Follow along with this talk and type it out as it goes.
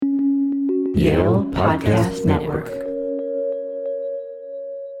Yale Podcast Network.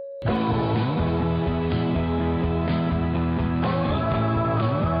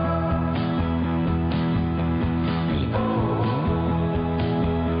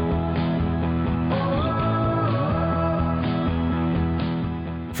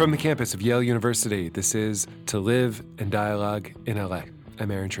 From the campus of Yale University, this is To Live and Dialogue in LA. I'm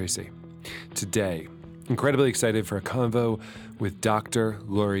Aaron Tracy. Today, incredibly excited for a convo with Dr.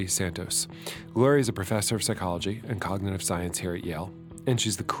 Laurie Santos. Laurie is a professor of psychology and cognitive science here at Yale, and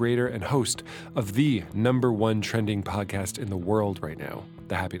she's the creator and host of the #1 trending podcast in the world right now,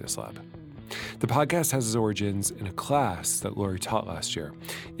 The Happiness Lab. The podcast has its origins in a class that Laurie taught last year.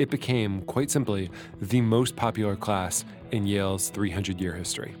 It became, quite simply, the most popular class in Yale's 300-year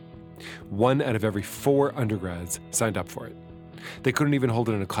history. 1 out of every 4 undergrads signed up for it. They couldn't even hold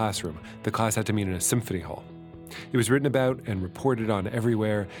it in a classroom. The class had to meet in a symphony hall. It was written about and reported on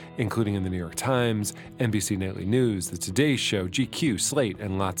everywhere, including in the New York Times, NBC Nightly News, The Today Show, GQ, Slate,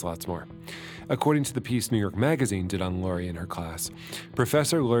 and lots more. According to the piece New York Magazine did on Laurie and her class,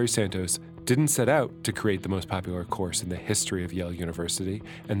 Professor Laurie Santos didn't set out to create the most popular course in the history of Yale University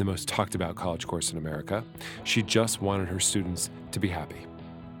and the most talked about college course in America. She just wanted her students to be happy.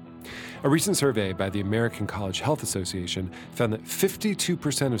 A recent survey by the American College Health Association found that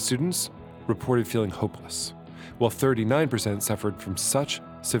 52% of students reported feeling hopeless, while 39% suffered from such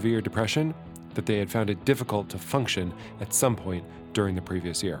severe depression that they had found it difficult to function at some point during the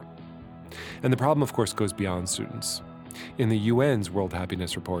previous year. And the problem, of course, goes beyond students. In the UN's World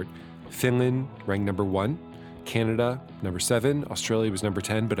Happiness Report, Finland ranked number 1, Canada number 7, Australia was number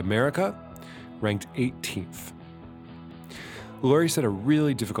 10, but America ranked 18th. Laurie set a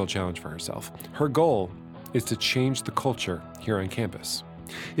really difficult challenge for herself. Her goal is to change the culture here on campus.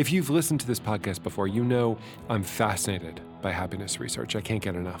 If you've listened to this podcast before, you know I'm fascinated by happiness research. I can't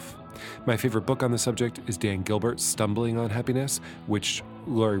get enough. My favorite book on the subject is Dan Gilbert's Stumbling on Happiness, which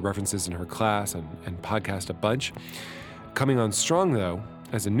Laurie references in her class and podcast a bunch. Coming on strong, though,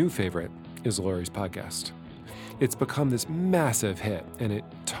 as a new favorite, is Laurie's podcast. It's become this massive hit, and it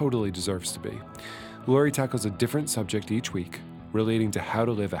totally deserves to be. Laurie tackles a different subject each week, relating to how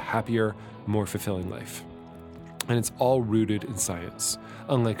to live a happier, more fulfilling life. And it's all rooted in science,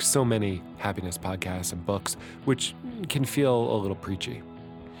 unlike so many happiness podcasts and books, which can feel a little preachy.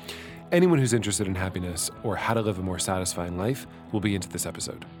 Anyone who's interested in happiness or how to live a more satisfying life will be into this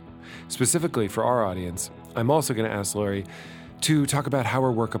episode. Specifically for our audience, I'm also going to ask Laurie to talk about how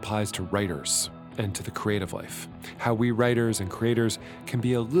her work applies to writers and to the creative life, how we writers and creators can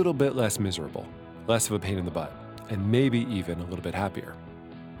be a little bit less miserable, less of a pain in the butt, and maybe even a little bit happier.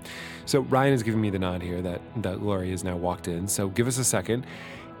 So Ryan is giving me the nod here that Laurie has now walked in, so give us a second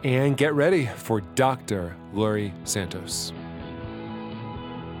and get ready for Dr. Laurie Santos.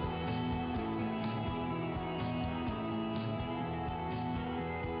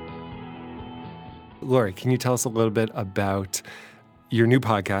 Laurie, can you tell us a little bit about your new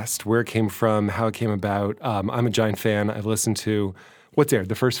podcast, where it came from, how it came about? I'm a giant fan. I've listened to, what's there,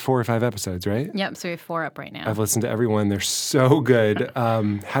 the first 4 or 5 episodes, right? Yep, so we have 4 up right now. I've listened to every one. They're so good.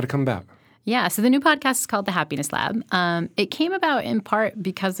 How'd it come about? Yeah, so the new podcast is called The Happiness Lab. It came about in part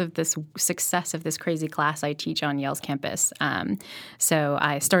because of this success of this crazy class I teach on Yale's campus. So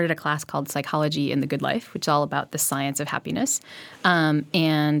I started a class called Psychology in the Good Life, which is all about the science of happiness.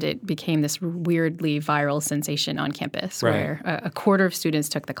 And it became this weirdly viral sensation on campus where a quarter of students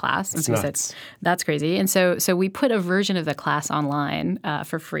took the class. And so we said, that's crazy. And so we put a version of the class online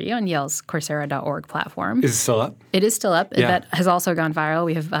for free on Yale's Coursera.org platform. Is it still up? It is still up. Yeah. That has also gone viral.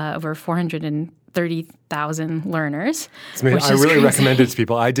 We have over 430,000 learners. I really recommend it to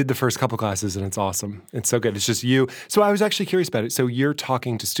people. I did the first couple classes, and it's awesome. It's so good. It's just you. So I was actually curious about it. So you're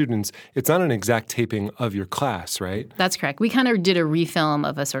talking to students. It's not an exact taping of your class, right? That's correct. We kind of did a refilm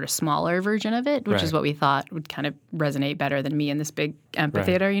of a sort of smaller version of it, which is what we thought would kind of resonate better than me in this big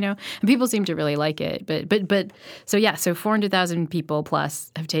amphitheater, you know? And people seem to really like it. So 400,000 people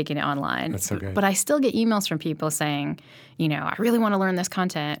plus have taken it online. That's so good. But I still get emails from people saying, you know, I really want to learn this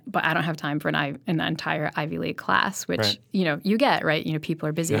content, but I don't have time for an entire Ivy League class, which, you know, you get, right? You know, people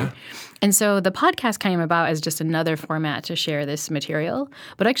are busy. Yeah. And so the podcast came about as just another format to share this material,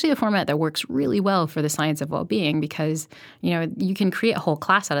 but actually a format that works really well for the science of well-being because, you know, you can create a whole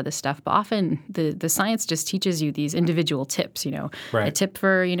class out of this stuff, but often the science just teaches you these individual tips, you know, a tip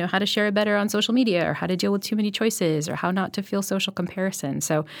for, you know, how to share it better on social media or how to deal with too many choices or how not to feel social comparison.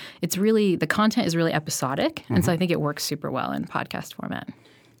 So it's really, the content is really episodic. And so I think it works super well in podcast format.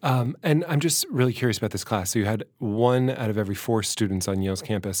 And I'm just really curious about this class. So you had 1 out of every 4 students on Yale's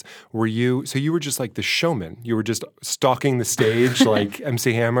campus. So you were just like the showman. You were just stalking the stage like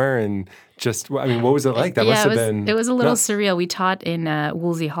MC Hammer and what was it like? That must have been... It was a little nuts. surreal. We taught in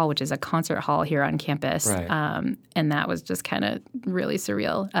Woolsey Hall, which is a concert hall here on campus. Right. And that was just kind of really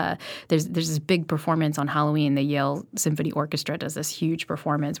surreal. There's this big performance on Halloween. The Yale Symphony Orchestra does this huge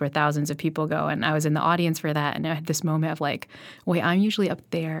performance where thousands of people go. And I was in the audience for that. And I had this moment of like, wait, I'm usually up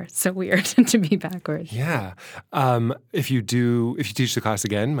there. So weird to be backwards. Yeah. If you teach the class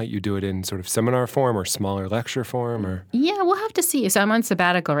again, might you do it in sort of seminar form or smaller lecture form? Or Yeah, we'll have to see. So I'm on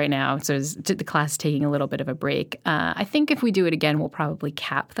sabbatical right now. So the class taking a little bit of a break. I think if we do it again, we'll probably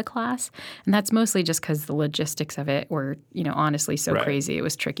cap the class. And that's mostly just because the logistics of it were, honestly so crazy. It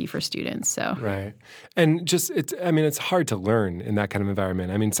was tricky for students. So Right. And it's hard to learn in that kind of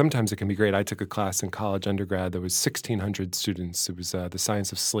environment. I mean, sometimes it can be great. I took a class in college undergrad. There was 1,600 students. It was the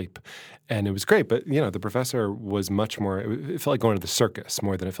science of sleep. And it was great. But, the professor was much more, it felt like going to the circus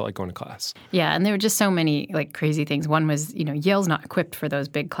more than it felt like going to class. Yeah. And there were just so many like crazy things. One was, Yale's not equipped for those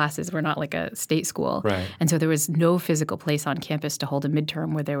big classes. We're not like a state school. Right. And so there was no physical place on campus to hold a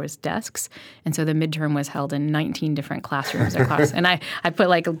midterm where there was desks. And so the midterm was held in 19 different classrooms across. And I put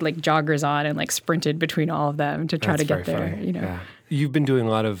like joggers on and like sprinted between all of them to try to get there. Funny. Yeah. You've been doing a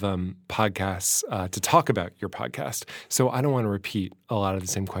lot of podcasts to talk about your podcast. So I don't want to repeat a lot of the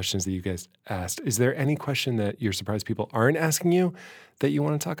same questions that you guys asked. Is there any question that you're surprised people aren't asking you that you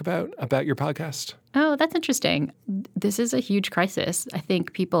want to talk about your podcast? Oh, that's interesting. This is a huge crisis. I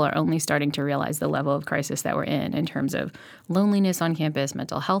think people are only starting to realize the level of crisis that we're in terms of loneliness on campus,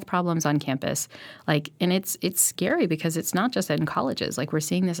 mental health problems on campus. And it's scary because it's not just in colleges. Like we're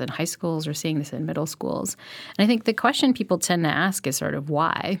seeing this in high schools, we're seeing this in middle schools. And I think the question people tend to ask is sort of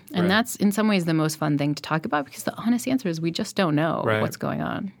why. And that's in some ways the most fun thing to talk about because the honest answer is we just don't know what's going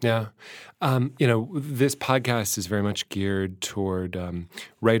on. Yeah. This podcast is very much geared toward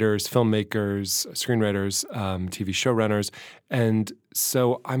writers, filmmakers, screenwriters, TV showrunners. And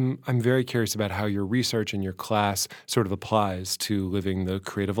so I'm very curious about how your research and your class sort of applies to living the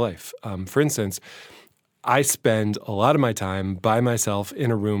creative life. For instance, I spend a lot of my time by myself in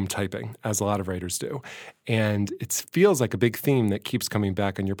a room typing, as a lot of writers do. And it feels like a big theme that keeps coming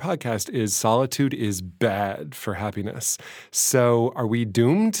back on your podcast is solitude is bad for happiness. So are we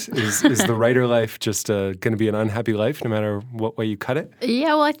doomed? Is the writer life just going to be an unhappy life no matter what way you cut it?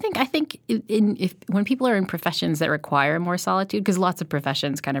 Yeah, well, I think when people are in professions that require more solitude, because lots of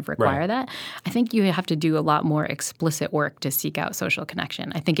professions kind of require that, I think you have to do a lot more explicit work to seek out social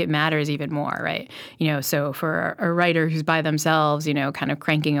connection. I think it matters even more, right? So for a writer who's by themselves, kind of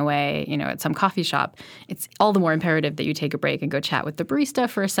cranking away, at some coffee shop, it's all the more imperative that you take a break and go chat with the barista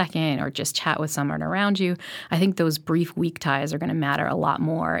for a second or just chat with someone around you. I think those brief weak ties are going to matter a lot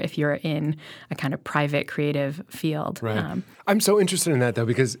more if you're in a kind of private creative field. Right. I'm so interested in that, though,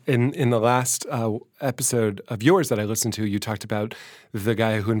 because in the last episode of yours that I listened to, you talked about the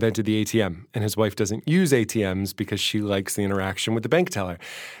guy who invented the ATM, and his wife doesn't use ATMs because she likes the interaction with the bank teller.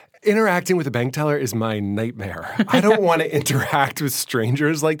 Interacting with a bank teller is my nightmare. I don't want to interact with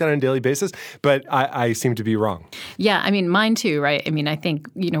strangers like that on a daily basis, but I seem to be wrong. Yeah, mine too, right? I think,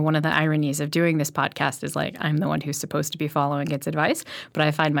 one of the ironies of doing this podcast is like I'm the one who's supposed to be following its advice, but I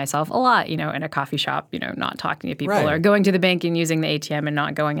find myself a lot, in a coffee shop, not talking to people or going to the bank and using the ATM and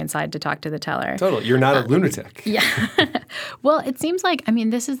not going inside to talk to the teller. Totally. You're not a lunatic. Yeah. Well, it seems like,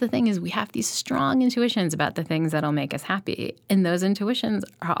 this is the thing is we have these strong intuitions about the things that'll make us happy, and those intuitions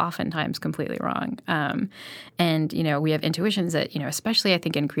are oftentimes completely wrong. And, we have intuitions that, especially I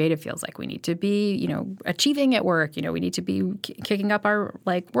think in creative fields, like we need to be, achieving at work, we need to be kicking up our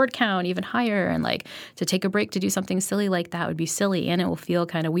word count even higher, and to take a break to do something silly like that would be silly and it will feel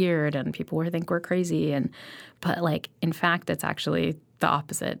kind of weird and people will think we're crazy. But in fact, it's actually the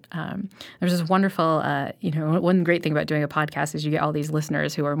opposite. There's this wonderful, one great thing about doing a podcast is you get all these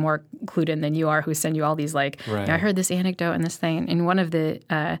listeners who are more clued in than you are, who send you all these I heard this anecdote and this thing. And one of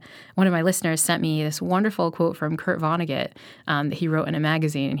my listeners sent me this wonderful quote from Kurt Vonnegut that he wrote in a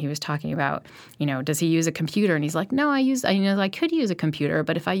magazine, and he was talking about, does he use a computer? And he's like, no, I could use a computer,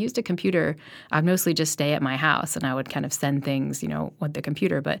 but if I used a computer, I'd mostly just stay at my house and I would kind of send things, with the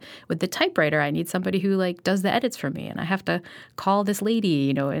computer. But with the typewriter, I need somebody who does the edits for me, and I have to call this lady,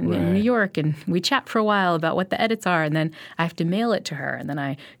 in New York, and we chat for a while about what the edits are, and then I have to mail it to her, and then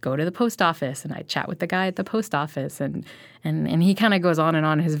I go to the post office and I chat with the guy at the post office, and he kind of goes on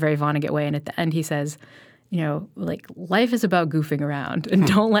in his very Vonnegut way, and at the end he says, like life is about goofing around and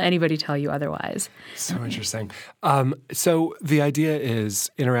don't let anybody tell you otherwise. So interesting. So the idea is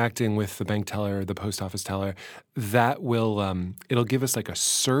interacting with the bank teller, the post office teller, that will, it'll give us like a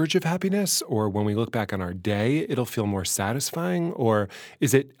surge of happiness, or when we look back on our day, it'll feel more satisfying? Or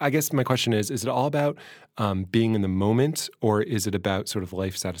is it, I guess my question is it all about being in the moment, or is it about sort of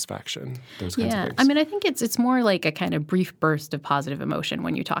life satisfaction, those kinds of things? I mean, I think it's more like a kind of brief burst of positive emotion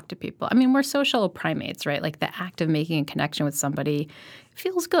when you talk to people. I mean, we're social primates, right? Like the act of making a connection with somebody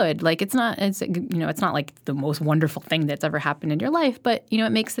feels good. Like it's not like the most wonderful thing that's ever happened in your life, but it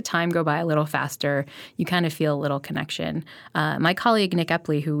makes the time go by a little faster. You kind of feel a little connection. My colleague Nick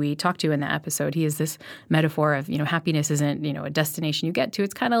Epley, who we talked to in that episode, he has this metaphor of happiness isn't a destination you get to.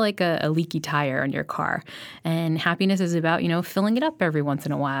 It's kind of like a leaky tire on your car, and happiness is about filling it up every once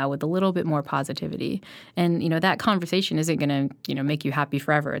in a while with a little bit more positivity. And that conversation isn't going to make you happy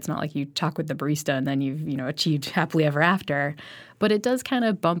forever. It's not like you talk with the barista and then you've achieved happily ever after. But it does kind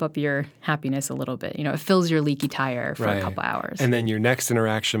of bump up your happiness a little bit. It fills your leaky tire for a couple hours. And then your next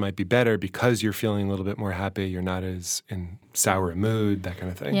interaction might be better because you're feeling a little bit more happy. You're not as in sour mood, that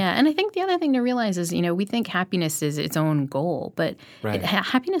kind of thing. Yeah, and I think the other thing to realize is, we think happiness is its own goal, but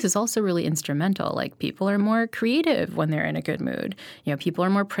happiness is also really instrumental. Like people are more creative when they're in a good mood. People are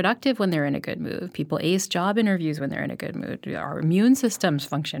more productive when they're in a good mood. People ace job interviews when they're in a good mood. Our immune systems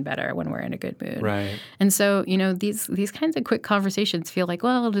function better when we're in a good mood. Right. And so, these kinds of quick conversations feel like,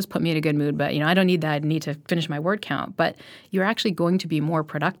 well, it'll just put me in a good mood, but, I don't need that. I need to finish my word count. But you're actually going to be more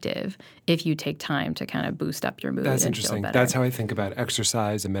productive if you take time to kind of boost up your mood. That's and interesting. feel better. That's how I think about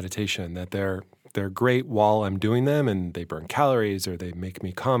exercise and meditation, that they're great while I'm doing them and they burn calories or they make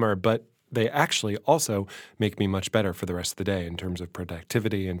me calmer, but they actually also make me much better for the rest of the day in terms of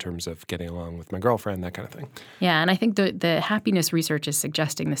productivity, in terms of getting along with my girlfriend, that kind of thing. Yeah, and I think the happiness research is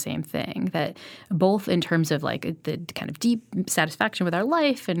suggesting the same thing, that both in terms of like the kind of deep satisfaction with our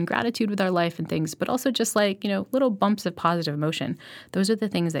life and gratitude with our life and things, but also just like, little bumps of positive emotion. Those are the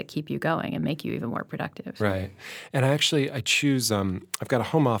things that keep you going and make you even more productive. Right. And I choose, I've got a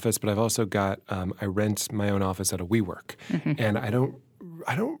home office, but I've also got, I rent my own office at a WeWork. Mm-hmm. And I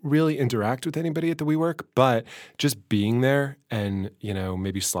don't really interact with anybody at the WeWork, but just being there and,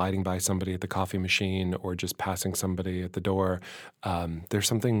 maybe sliding by somebody at the coffee machine or just passing somebody at the door, there's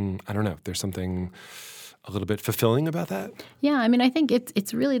something a little bit fulfilling about that? Yeah, I mean, I think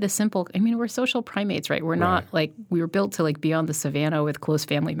it's really the simple. I mean, we're social primates, right? We're not like we were built to like be on the savannah with close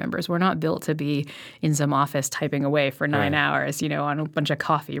family members. We're not built to be in some office typing away for 9 hours, on a bunch of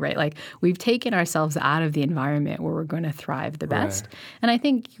coffee, right? Like we've taken ourselves out of the environment where we're going to thrive the best. Right. And I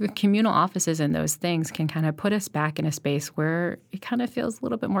think communal offices and those things can kind of put us back in a space where it kind of feels a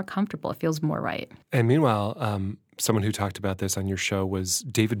little bit more comfortable. It feels more right. And meanwhile, someone who talked about this on your show was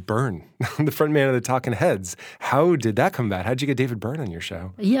David Byrne, the front man of the Talking Heads. How did that come about? How did you get David Byrne on your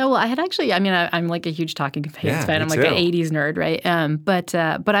show? Yeah, well, I had actually, I'm like a huge Talking Heads fan. I'm like an 80s nerd, right? But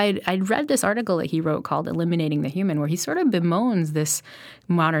I'd read this article that he wrote called Eliminating the Human, where he sort of bemoans this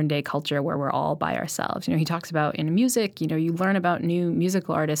modern day culture where we're all by ourselves. He talks about in music, you learn about new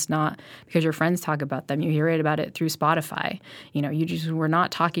musical artists not because your friends talk about them. You hear about it through Spotify. We're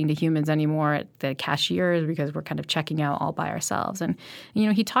not talking to humans anymore at the cashiers because we're kind of checking out all by ourselves. And,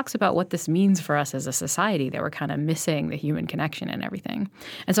 he talks about what this means for us as a society, that we're kind of missing the human connection and everything.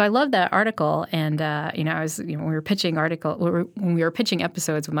 And so I love that article. And, I was, when we were pitching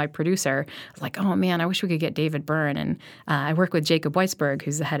episodes with my producer, I was like, oh man, I wish we could get David Byrne. And I work with Jacob Weisberg,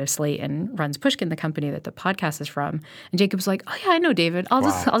 who's the head of Slate and runs Pushkin, the company that the podcast is from. And Jacob's like, oh yeah, I know David. I'll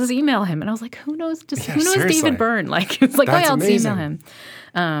just email him. And I was like, who knows David Byrne? Like, it's like, that's I'll amazing. just email him.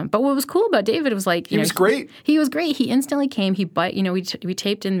 But what was cool about David was like, he was great. He was great. He instantly came. He we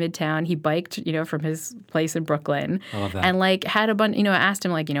taped in Midtown. He biked, from his place in Brooklyn. I love that. And like had a bunch, I asked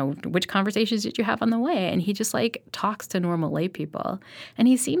him like, which conversations did you have on the way? And he just like talks to normal lay people. And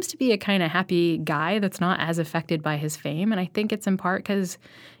he seems to be a kind of happy guy that's not as affected by his fame. And I think it's in part because,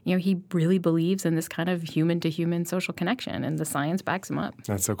 he really believes in this kind of human-to-human social connection, and the science backs him up.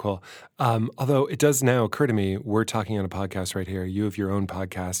 That's so cool. Although it does now occur to me, we're talking on a podcast right here. You have your own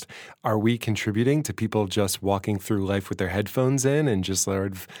podcast. Are we contributing to people just walking through life with their headphones in and just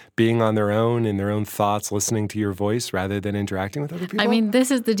sort of being on their own in their own thoughts, listening to your voice rather than interacting with other people? I mean, this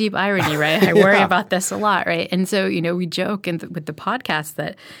is the deep irony, right? I worry about this a lot, right? And so, we joke with the podcast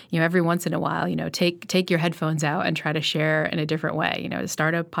that, every once in a while, take your headphones out and try to share in a different way,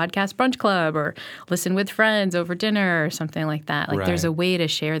 start a podcast brunch club or listen with friends over dinner or something like that. Like there's a way to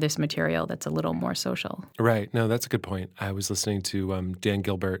share this material that's a little more social. Right. No, that's a good point. I was listening to Dan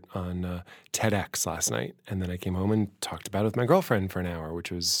Gilbert on TEDx last night, and then I came home and talked about it with my girlfriend for an hour,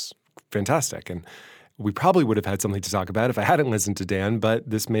 which was fantastic. And we probably would have had something to talk about if I hadn't listened to Dan, but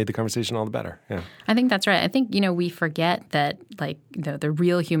this made the conversation all the better. Yeah. I think that's right. I think, we forget that like the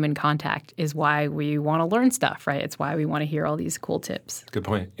real human contact is why we want to learn stuff, right? It's why we want to hear all these cool tips. Good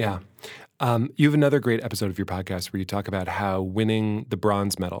point. Yeah. You have another great episode of your podcast where you talk about how winning the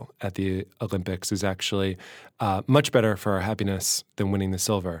bronze medal at the Olympics is actually much better for our happiness than winning the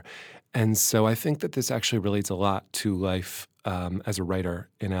silver. And so I think that this actually relates a lot to life as a writer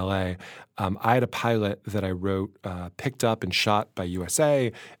in LA. I had a pilot that I wrote, picked up and shot by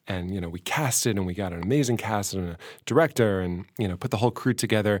USA, and we casted and we got an amazing cast and a director and put the whole crew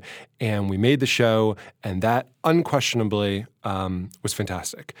together, and we made the show, and that unquestionably was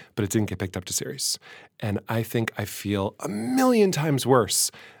fantastic, but it didn't get picked up to series. And I think I feel a million times worse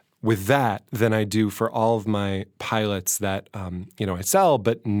with that than I do for all of my pilots that, I sell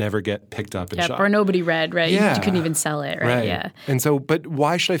but never get picked up and shot. Or nobody read, right? Yeah. You couldn't even sell it, right? Yeah. And so, but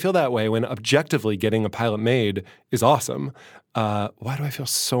why should I feel that way when objectively getting a pilot made is awesome? Why do I feel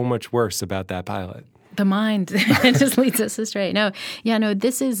so much worse about that pilot? The mind, it just leads us astray.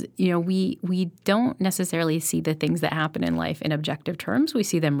 This is, we don't necessarily see the things that happen in life in objective terms. We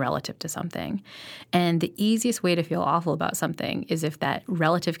see them relative to something. And the easiest way to feel awful about something is if that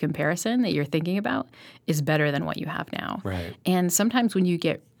relative comparison that you're thinking about is better than what you have now. Right. And sometimes when you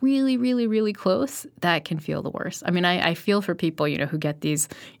get really, really, really close, that can feel the worst. I mean, I feel for people, who get these,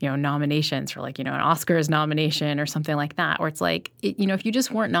 nominations for like, an Oscars nomination or something like that, where it's like, if you just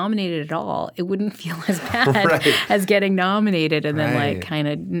weren't nominated at all, it wouldn't feel as bad as getting nominated and then like kind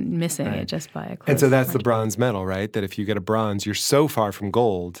of missing it just by a close. And so that's the bronze medal, right? That if you get a bronze, you're so far from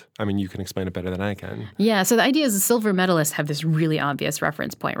gold. I mean, you can explain it better than I can. Yeah. So the idea is the silver medalists have this really obvious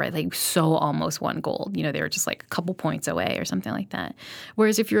reference point, right? Like so almost won gold. They were just like a couple points away or something like that.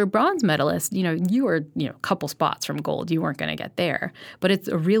 Whereas if you're a bronze medalist, you were, a couple spots from gold. You weren't going to get there. But it's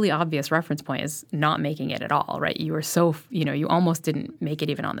a really obvious reference point is not making it at all, right? You were so, you almost didn't make it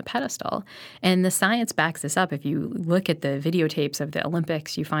even on the pedestal. And the science backs this up. If you look at the videotapes of the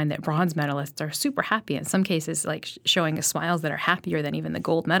Olympics, you find that bronze medalists are super happy. In some cases, like showing smiles that are happier than even the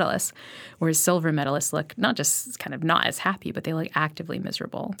gold medalists, whereas silver medalists look not just kind of not as happy, but they look actively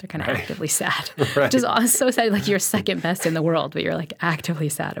miserable. They're kind of actively sad, which is so sad. Like you're second best in the world, but you're like actively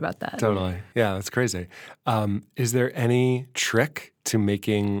sad about that. Totally. Yeah, that's crazy. Is there any trick to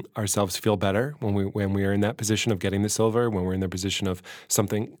making ourselves feel better when we are in that position of getting the silver, when we're in the position of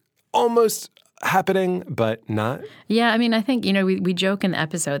something almost happening, but not? Yeah, I mean, I think, we joke in the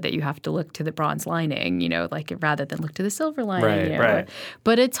episode that you have to look to the bronze lining, like rather than look to the silver lining. Right.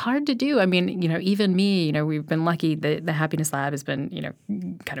 But it's hard to do. I mean, even me, we've been lucky. The Happiness Lab has been,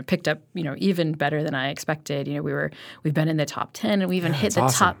 kind of picked up, even better than I expected. We've been in the top 10 and we even hit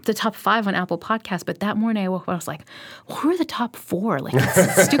the top 5 on Apple Podcasts. But that morning I woke up and I was like, well, who are the top 4? Like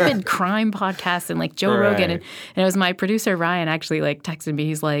it's stupid crime podcasts and like Joe Rogan. And it was my producer, Ryan, actually like texted me.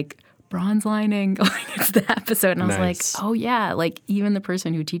 He's like, bronze lining going into the episode. And I was like, oh, yeah, like even the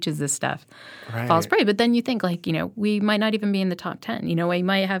person who teaches this stuff falls prey. But then you think like, we might not even be in the top 10. We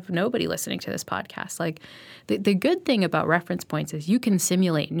might have nobody listening to this podcast. Like the good thing about reference points is you can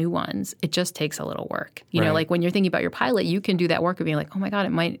simulate new ones. It just takes a little work. Like when you're thinking about your pilot, you can do that work of being like, oh, my God,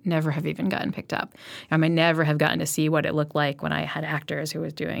 it might never have even gotten picked up. I might never have gotten to see what it looked like when I had actors who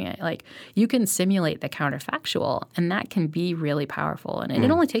was doing it. Like you can simulate the counterfactual, and that can be really powerful. And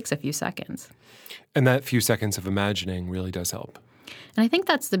it only takes a few seconds. And that few seconds of imagining really does help. And I think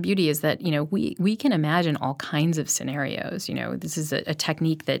that's the beauty is that, we can imagine all kinds of scenarios. This is a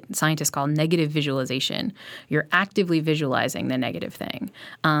technique that scientists call negative visualization. You're actively visualizing the negative thing.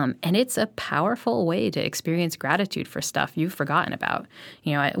 And it's a powerful way to experience gratitude for stuff you've forgotten about.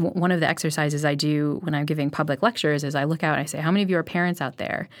 One of the exercises I do when I'm giving public lectures is I look out and I say, how many of you are parents out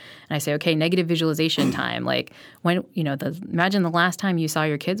there? And I say, okay, negative visualization time. Like when, imagine the last time you saw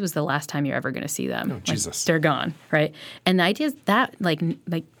your kids was the last time you're ever going to see them. Oh, Jesus. They're gone, right? And the idea is that like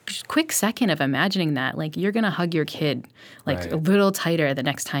quick second of imagining that, like you're going to hug your kid like a little tighter the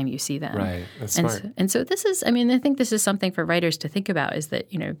next time you see them. Right. That's smart. And so this is, I think this is something for writers to think about is that,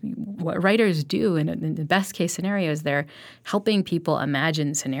 what writers do in the best case scenarios, they're helping people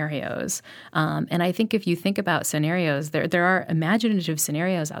imagine scenarios. And I think if you think about scenarios, there are imaginative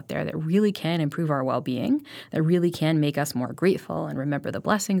scenarios out there that really can improve our well-being, that really can make us more grateful and remember the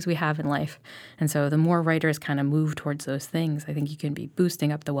blessings we have in life. And so the more writers kind of move towards those things, I think you can be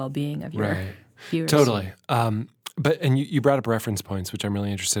boosting up the well-being of your viewers. Totally. But you brought up reference points, which I'm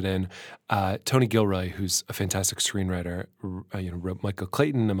really interested in. Tony Gilroy, who's a fantastic screenwriter, wrote Michael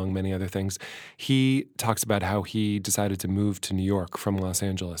Clayton, among many other things. He talks about how he decided to move to New York from Los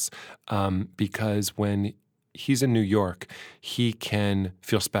Angeles because when he's in New York, he can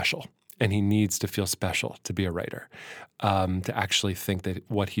feel special. and he needs to feel special to be a writer, to actually think that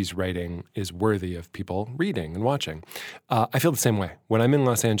what he's writing is worthy of people reading and watching. I feel the same way. When I'm in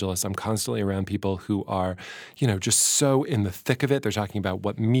Los Angeles, I'm constantly around people who are, just so in the thick of it. They're talking about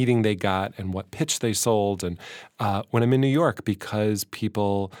what meeting they got and what pitch they sold. And when I'm in New York, because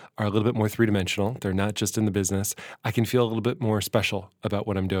people are a little bit more three-dimensional, they're not just in the business, I can feel a little bit more special about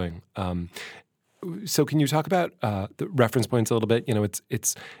what I'm doing. So can you talk about the reference points a little bit?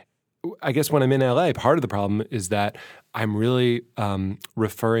 It's I guess when I'm in LA, part of the problem is that I'm really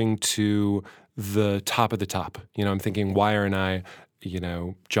referring to the top of the top. I'm thinking, why aren't I,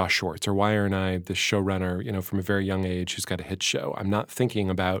 Josh Schwartz, or why aren't I the showrunner, from a very young age who's got a hit show? I'm not thinking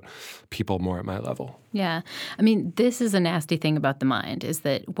about people more at my level. Yeah. I mean, this is a nasty thing about the mind, is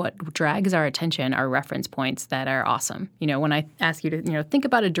that what drags our attention are reference points that are awesome. When I ask you to, think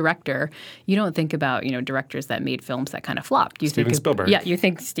about a director, you don't think about, directors that made films that kind of flopped. Steven Spielberg. Yeah, you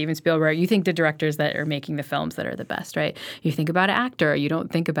think Steven Spielberg. You think the directors that are making the films that are the best, right? You think about an actor. You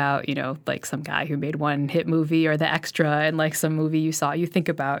don't think about, like some guy who made one hit movie or The Extra and like some movie you saw. You think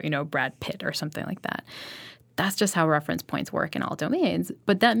about, Brad Pitt or something like that. That's just how reference points work in all domains.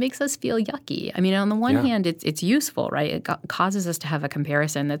 But that makes us feel yucky. I mean, on the one hand, it's useful, right? It causes us to have a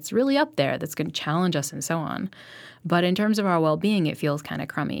comparison that's really up there, that's going to challenge us and so on. But in terms of our well-being, it feels kind of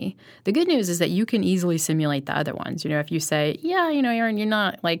crummy. The good news is that you can easily simulate the other ones. If you say, yeah, Aaron, you're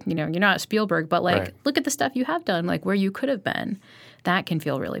not you're not Spielberg, but look at the stuff you have done, like where you could have been. That can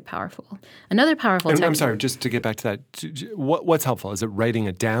feel really powerful. Another powerful technique. I'm sorry, just to get back to that, what's helpful? Is it writing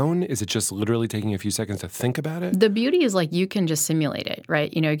it down? Is it just literally taking a few seconds to think about it? The beauty is you can just simulate it,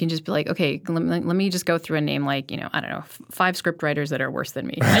 right? You can just be like, okay, let me just go through and name I don't know, 5 script writers that are worse than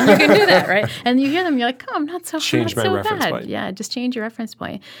me. And you can do that, right? And you hear them, you're like, oh, I'm not so bad. Yeah, just change your reference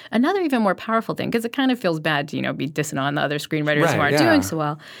point. Another even more powerful thing, because it kind of feels bad to, be dissing on the other screenwriters who aren't doing so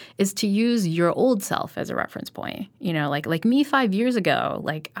well, is to use your old self as a reference point. Like me 5 years ago,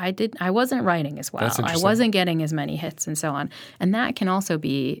 I wasn't writing as well. I wasn't getting as many hits and so on. And that can also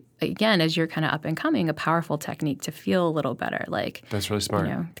be, again, as you're kind of up and coming, a powerful technique to feel a little better. That's really smart.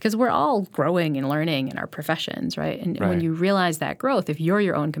 Because we're all growing and learning in our professions, right? And when you realize that growth, if you're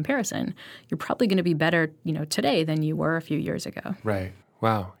your own comparison, you're probably going to be better, today than you were a few years ago. Right.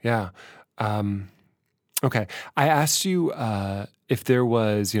 Wow. Yeah. Okay. I asked you if there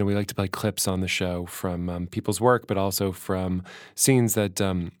was, we like to play clips on the show from people's work, but also from scenes that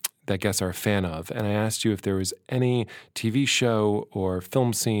guests are a fan of. And I asked you if there was any TV show or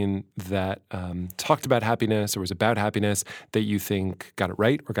film scene that talked about happiness or was about happiness that you think got it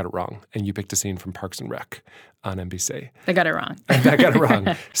right or got it wrong. And you picked a scene from Parks and Rec on NBC. They got it wrong. I got it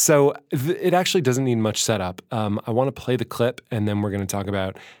wrong. So it actually doesn't need much setup. I want to play the clip, and then we're going to talk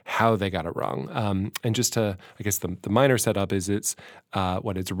about how they got it wrong. And just to, I guess the minor setup is it's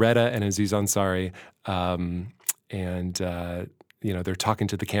Retta and Aziz Ansari, and they're talking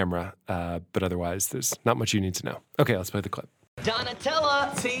to the camera, but otherwise there's not much you need to know. Okay, let's play the clip.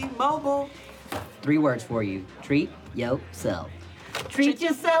 Donatella, T-Mobile. 3 words for you. Treat yourself. Treat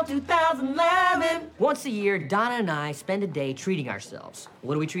yourself 2011. Once a year, Donna and I spend a day treating ourselves.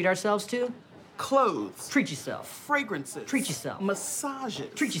 What do we treat ourselves to? Clothes. Treat yourself. Fragrances. Treat yourself.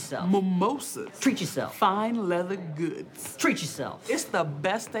 Massages. Treat yourself. Mimosas. Treat yourself. Fine leather goods. Treat yourself. It's the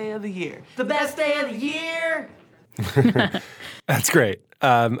best day of the year. The best day of the year. That's great.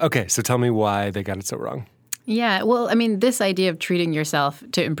 Okay, so tell me why they got it so wrong. Yeah, well, I mean, this idea of treating yourself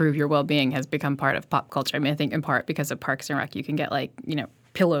to improve your well-being has become part of pop culture. I mean, I think in part because of Parks and Rec, you can get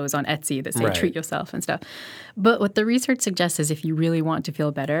pillows on Etsy that say treat yourself and stuff. But what the research suggests is if you really want to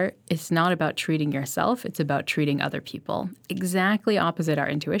feel better, it's not about treating yourself, it's about treating other people. Exactly opposite our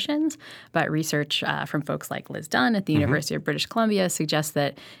intuitions, but research from folks like Liz Dunn at the University of British Columbia suggests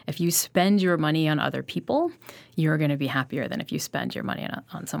that if you spend your money on other people, you're going to be happier than if you spend your money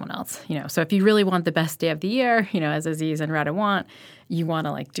on someone else. So if you really want the best day of the year, as Aziz and Rada want, you want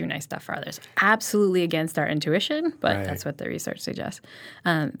to do nice stuff for others. Absolutely against our intuition, but that's what the research suggests.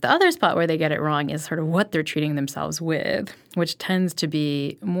 The other spot where they get it wrong is sort of what they're treating themselves with, which tends to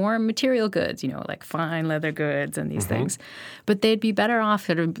be more material goods, like fine leather goods and these things. But they'd be better off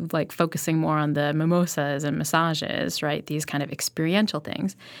sort of focusing more on the mimosas and massages, right? These kind of experiential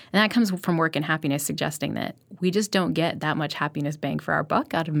things. And that comes from Work and Happiness suggesting that we just don't get that much happiness bang for our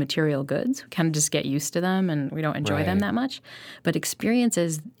buck out of material goods. We kind of just get used to them and we don't enjoy them that much. But experiential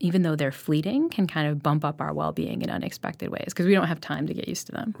experiences, even though they're fleeting, can kind of bump up our well-being in unexpected ways because we don't have time to get used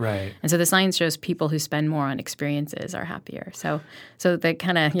to them. Right. And so the science shows people who spend more on experiences are happier. So they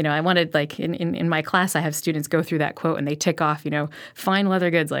kind of, I wanted, like, in my class, I have students go through that quote and they tick off, fine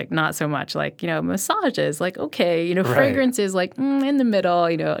leather goods, like, not so much. Like, massages, like, okay. Fragrances, like, in the middle,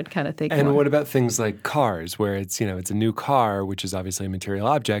 kind of thing. And what about things like cars, where it's a new car, which is obviously a material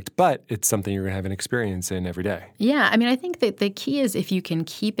object, but it's something you're going to have an experience in every day? Yeah. I mean, I think that the key is if you can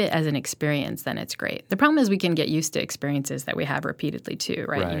keep it as an experience, then it's great. The problem is we can get used to experiences that we have repeatedly too,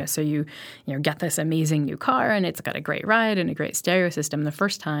 right? So you get this amazing new car and it's got a great ride and a great stereo system the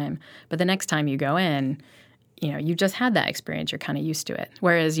first time, but the next time you go in, you just had that experience. You're kind of used to it.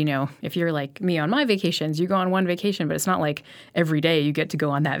 Whereas, if you're like me on my vacations, you go on one vacation, but it's not like every day you get to go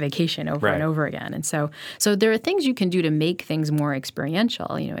on that vacation over and over again. And so there are things you can do to make things more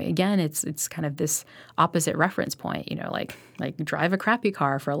experiential. Again, it's kind of this opposite reference point. Like drive a crappy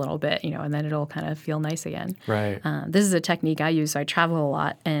car for a little bit, and then it'll kind of feel nice again. Right. This is a technique I use. So I travel a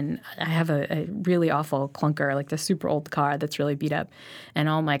lot, and I have a really awful clunker, like the super old car that's really beat up. And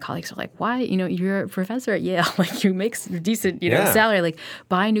all my colleagues are like, "Why? You're a professor at Yale. Like you make decent, salary. Like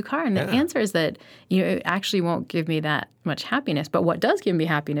buy a new car." And the answer is that it actually won't give me that much happiness. But what does give me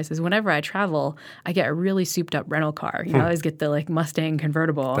happiness is whenever I travel, I get a really souped up rental car. I always get the like Mustang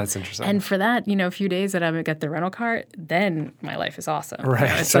convertible. That's interesting. And for that, a few days that I haven't got the rental car, then my life is awesome.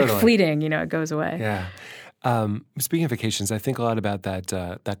 Right. It's totally. like fleeting. It goes away. Yeah. Speaking of vacations, I think a lot about that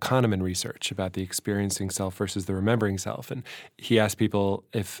Kahneman research about the experiencing self versus the remembering self. And he asked people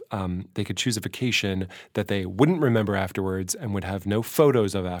if they could choose a vacation that they wouldn't remember afterwards and would have no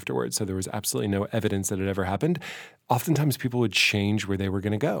photos of afterwards. So there was absolutely no evidence that it ever happened. Oftentimes people would change where they were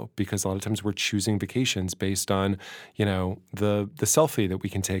going to go because a lot of times we're choosing vacations based on, the selfie that we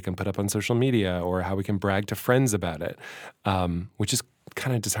can take and put up on social media or how we can brag to friends about it, which is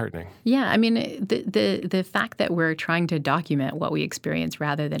kind of disheartening. Yeah, I mean, the fact that we're trying to document what we experience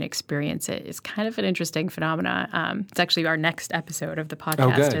rather than experience it is kind of an interesting phenomena. It's actually our next episode of the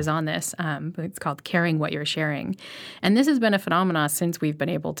podcast is on this. It's called Caring What You're Sharing. And this has been a phenomenon since we've been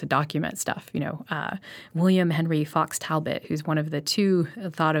able to document stuff. William Henry Fox Talbot, who's one of the two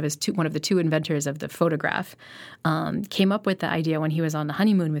inventors of the photograph, came up with the idea when he was on the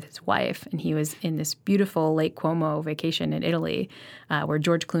honeymoon with his wife, and he was in this beautiful Lake Como vacation in Italy, where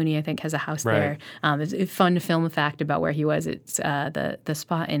George Clooney, I think, has a house there. It's a fun film fact about where he was. It's the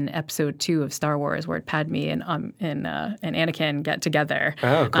spot in Episode 2 of Star Wars where Padme and Anakin get together.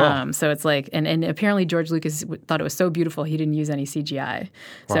 Oh, cool. So it's like, and apparently George Lucas thought it was so beautiful he didn't use any CGI.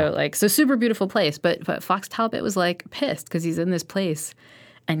 Wow. So super beautiful place. But Fox Talbot was like pissed because he's in this place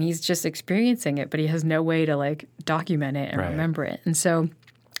and he's just experiencing it, but he has no way to like document it and remember it. And so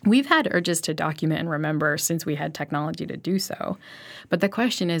we've had urges to document and remember since we had technology to do so. But the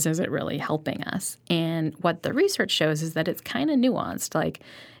question is it really helping us? And what the research shows is that it's kind of nuanced. Like,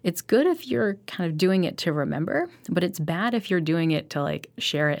 it's good if you're kind of doing it to remember, but it's bad if you're doing it to like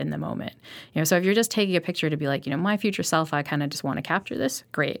share it in the moment. So if you're just taking a picture to be like, my future self, I kind of just want to capture this,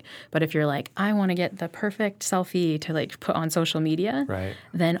 great. But if you're like, I want to get the perfect selfie to like put on social media,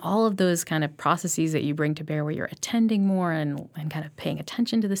 then all of those kind of processes that you bring to bear where you're attending more and kind of paying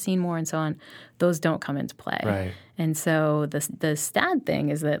attention to the scene more and so on, those don't come into play. Right. And so the sad thing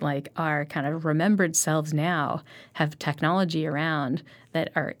is that like our kind of remembered selves now have technology around that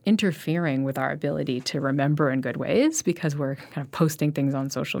are interfering with our ability to remember in good ways because we're kind of posting things on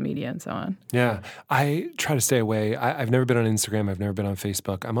social media and so on. Yeah. I try to stay away. I've never been on Instagram. I've never been on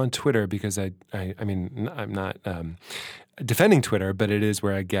Facebook. I'm on Twitter because I mean, I'm not defending Twitter, but it is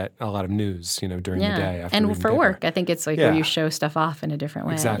where I get a lot of news, during the day. After and for work, I think it's like where you show stuff off in a different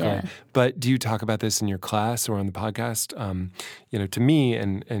way. Exactly. Yeah. But do you talk about this in your class or on the podcast? To me,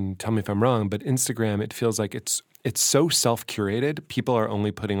 and tell me if I'm wrong, but Instagram, it feels like it's so self-curated. People are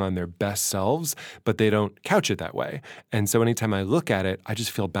only putting on their best selves, but they don't couch it that way. And so anytime I look at it, I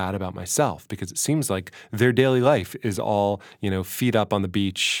just feel bad about myself because it seems like their daily life is all, feet up on the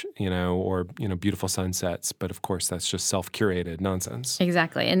beach, or, beautiful sunsets. But of course, that's just self-curated nonsense.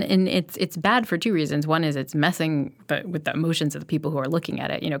 Exactly. And it's bad for two reasons. One is it's messing with the emotions of the people who are looking at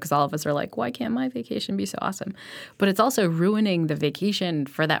it, because all of us are like, why can't my vacation be so awesome? But it's also ruining the vacation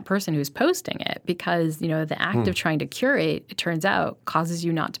for that person who's posting it because, the act of trying to curate, it turns out, causes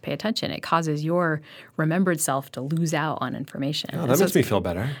you not to pay attention. It causes your remembered self to lose out on information. Oh, that makes me feel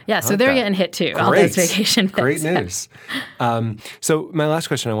better. Yeah, so they're getting hit too. All those vacation things. Great news. So my last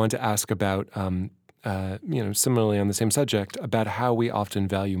question I wanted to ask about, similarly on the same subject, about how we often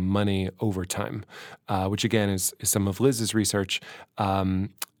value money over time, which again is some of Liz's research.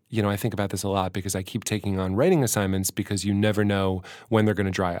 I think about this a lot because I keep taking on writing assignments because you never know when they're going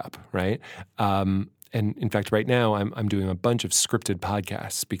to dry up, right? And in fact, right now I'm doing a bunch of scripted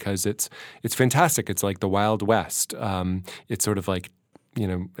podcasts because it's fantastic. It's like the Wild West. It's sort of like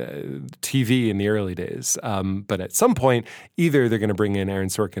TV in the early days. But at some point, either they're going to bring in Aaron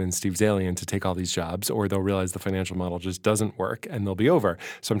Sorkin and Steve Zalian to take all these jobs, or they'll realize the financial model just doesn't work and they'll be over.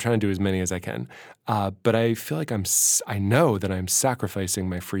 So I'm trying to do as many as I can. But I feel like I know that I'm sacrificing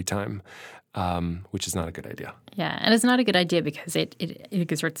my free time, which is not a good idea. Yeah, and it's not a good idea because it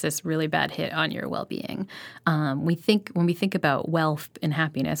exerts this really bad hit on your well-being. When we think about wealth and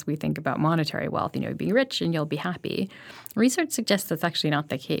happiness, we think about monetary wealth. Be rich and you'll be happy. Research suggests that's actually not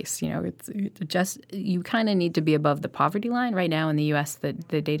the case. It's just you kind of need to be above the poverty line. Right now in the U.S., the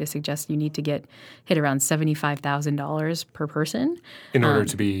data suggests you need to hit around $75,000 per person in order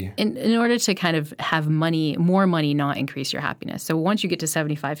to be in order to kind of have more money, not increase your happiness. So once you get to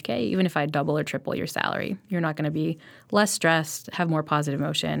 $75K, even if I double or triple your salary, you're not going to be less stressed, have more positive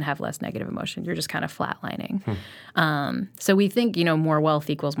emotion, have less negative emotion. You're just kind of flatlining. So we think, more wealth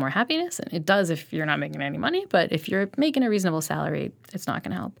equals more happiness. And it does if you're not making any money. But if you're making a reasonable salary, it's not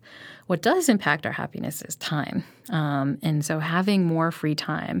going to help. What does impact our happiness is time. And so having more free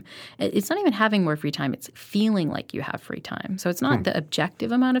time, it's not even having more free time, it's feeling like you have free time. So it's not the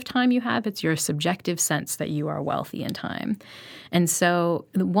objective amount of time you have, it's your subjective sense that you are wealthy in time. And so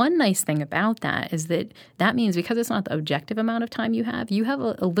the one nice thing about that is that means because it's not the objective amount of time you have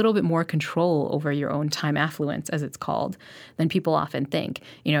a little bit more control over your own time affluence, as it's called, than people often think.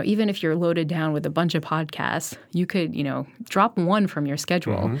 Even if you're loaded down with a bunch of podcasts, you could, drop one from your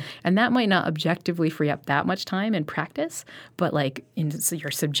schedule. And that might not objectively free up that much time in practice, but like in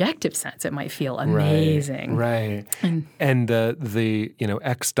your subjective sense, it might feel amazing. Right. And the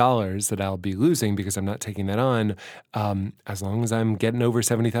X dollars that I'll be losing because I'm not taking that on, as long as I'm getting over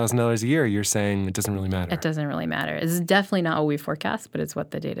 $70,000 a year, you're saying it doesn't really matter. It doesn't really matter. It's definitely not what we forecast, but it's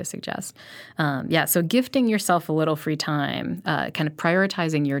what the data suggests. So gifting yourself a little free time, kind of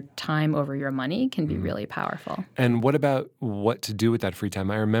prioritizing your time over your money can be really powerful. And what about what to do with that free time?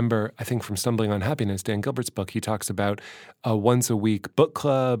 I remember, I think from Stumbling on Happiness, Dan Gilbert's book, he talks about a once-a-week book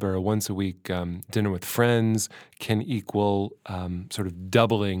club or a once-a-week dinner with friends can equal sort of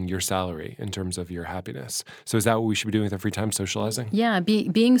doubling your salary in terms of your happiness. So is that what we should be doing with our free time, socializing? Yeah,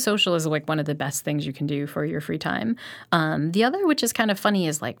 being social is like one of the best things you can do for your free time. The other, which is kind of funny,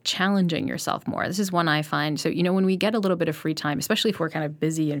 is like challenging yourself more. This is one I find. So, when we get a little bit of free time, especially if we're kind of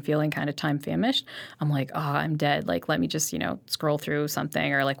busy and feeling kind of time famished, I'm like, oh, I'm dead. Like, let me just, scroll through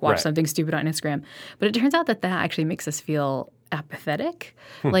something or like watch something stupid on Instagram. But it turns out that actually makes us feel apathetic.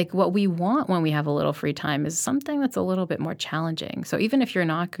 Like what we want when we have a little free time is something that's a little bit more challenging. So even if you're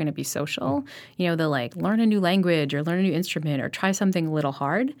not going to be social, the like learn a new language or learn a new instrument or try something a little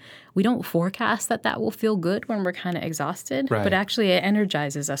hard, we don't forecast that will feel good when we're kind of exhausted, but actually it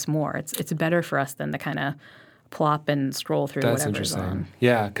energizes us more. It's better for us than the kind of plop and scroll through That's whatever's interesting. on.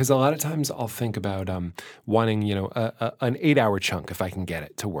 Yeah, because a lot of times I'll think about wanting, an 8-hour chunk if I can get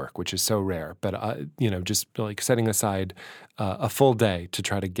it to work, which is so rare. But, just like setting aside a full day to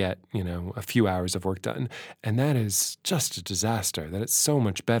try to get, a few hours of work done. And that is just a disaster. That it's so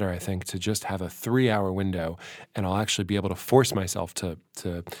much better, I think, to just have a 3-hour window and I'll actually be able to force myself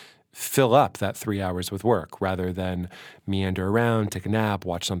to fill up that 3 hours with work rather than meander around, take a nap,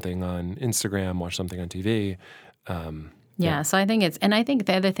 watch something on Instagram, watch something on TV. So I think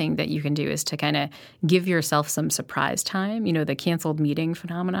the other thing that you can do is to kind of give yourself some surprise time. The canceled meeting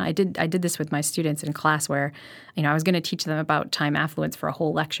phenomena. I did this with my students in class where, I was going to teach them about time affluence for a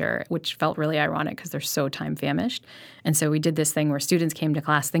whole lecture, which felt really ironic because they're so time famished. And so we did this thing where students came to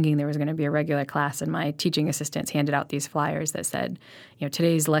class thinking there was going to be a regular class, and my teaching assistants handed out these flyers that said,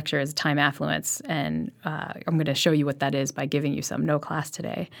 today's lecture is time affluence, and I'm going to show you what that is by giving you some. No class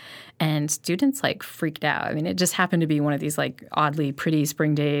today. And students like freaked out. I mean, it just happened to be one of these like oddly pretty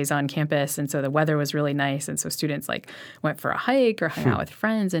spring days on campus, and so the weather was really nice, and so students like went for a hike or hung out with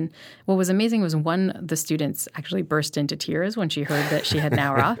friends. And what was amazing was one of the students actually burst into tears when she heard that she had an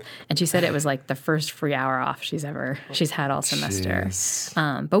hour off, and she said it was like the first free hour off she's had all semester.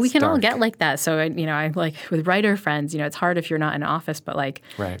 But we can all get like that. So I like with writer friends, it's hard if you're not in office, but like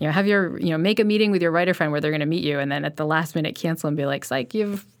have your make a meeting with your writer friend where they're going to meet you, and then at the last minute cancel and be like, psych, you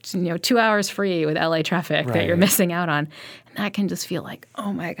have 2 hours free with LA traffic that you're Right. missing out on. And that can just feel like,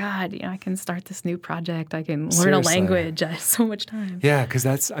 oh my God, I can start this new project. I can learn a Seriously. language. I have so much time. Yeah, because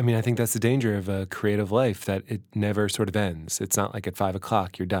I think that's the danger of a creative life, that it never sort of ends. It's not like at 5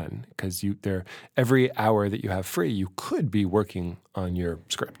 o'clock you're done, because every hour that you have free, you could be working on your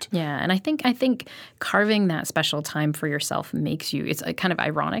script. Yeah, and I think carving that special time for yourself makes you, it's kind of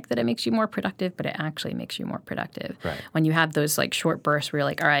ironic that it makes you more productive, but it actually makes you more productive. Right. When you have those like short bursts where you're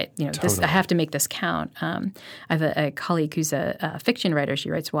like, all right, I have to make this count. I have a colleague who's a fiction writer.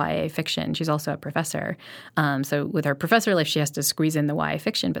 She writes YA fiction. She's also a professor. So with her professor life, she has to squeeze in the YA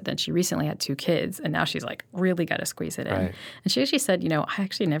fiction, but then she recently had 2 kids, and now she's like really got to squeeze it in. Right. And she actually said, I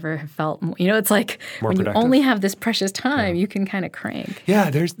actually never have felt, it's like More when productive? you only have this precious time, you can kind of crank.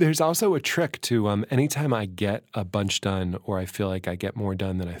 Yeah, there's also a trick to anytime I get a bunch done, or I feel like I get more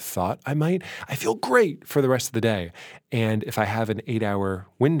done than I thought I might, I feel great for the rest of the day. And if I have an 8-hour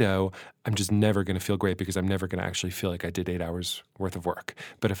window, I'm just never going to feel great, because I'm never going to actually feel like I did 8 hours worth of work.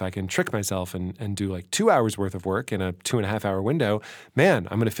 But if I can trick myself and do like 2 hours worth of work in a 2.5-hour window, man,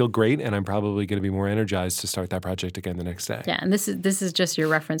 I'm going to feel great, and I'm probably going to be more energized to start that project again the next day. Yeah, and this is just your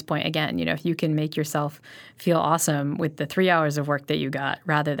reference point again. If you can make yourself feel awesome with the 3 hours of work that you got,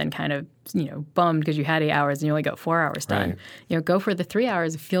 rather than kind of bummed because you had 8 hours and you only got 4 hours done. Right. Go for the 3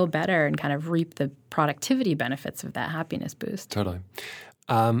 hours, feel better, and kind of reap the productivity benefits of that happiness boost. Totally.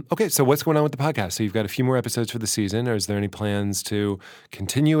 Okay, so what's going on with the podcast? So you've got a few more episodes for the season, or is there any plans to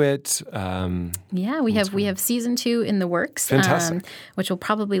continue it? Yeah, we have season 2 in the works, Fantastic. Which will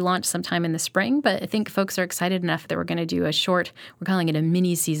probably launch sometime in the spring. But I think folks are excited enough that we're going to do a short, we're calling it a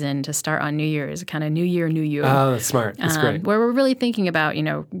mini season to start on New Year's, kind of New Year, New You. Oh, that's smart. That's great. Where we're really thinking about,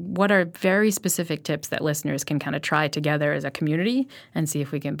 what are very specific tips that listeners can kind of try together as a community and see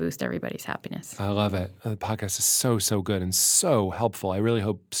if we can boost everybody's happiness. I love it. The podcast is so good and so helpful. I really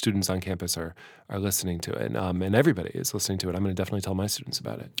hope students on campus are listening to it, and everybody is listening to it. I'm going to definitely tell my students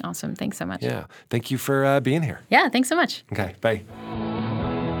about it. Awesome. Thanks so much. Yeah. Thank you for being here. Yeah, thanks so much. Okay, bye.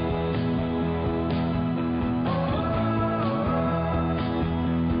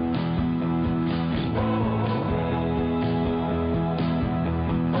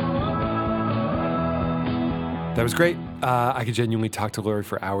 That was great. I could genuinely talk to Laurie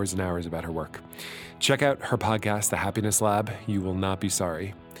for hours and hours about her work. Check out her podcast, The Happiness Lab. You will not be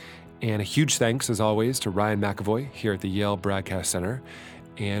sorry. And a huge thanks, as always, to Ryan McAvoy here at the Yale Broadcast Center.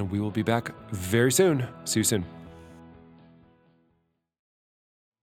 And we will be back very soon. See you soon.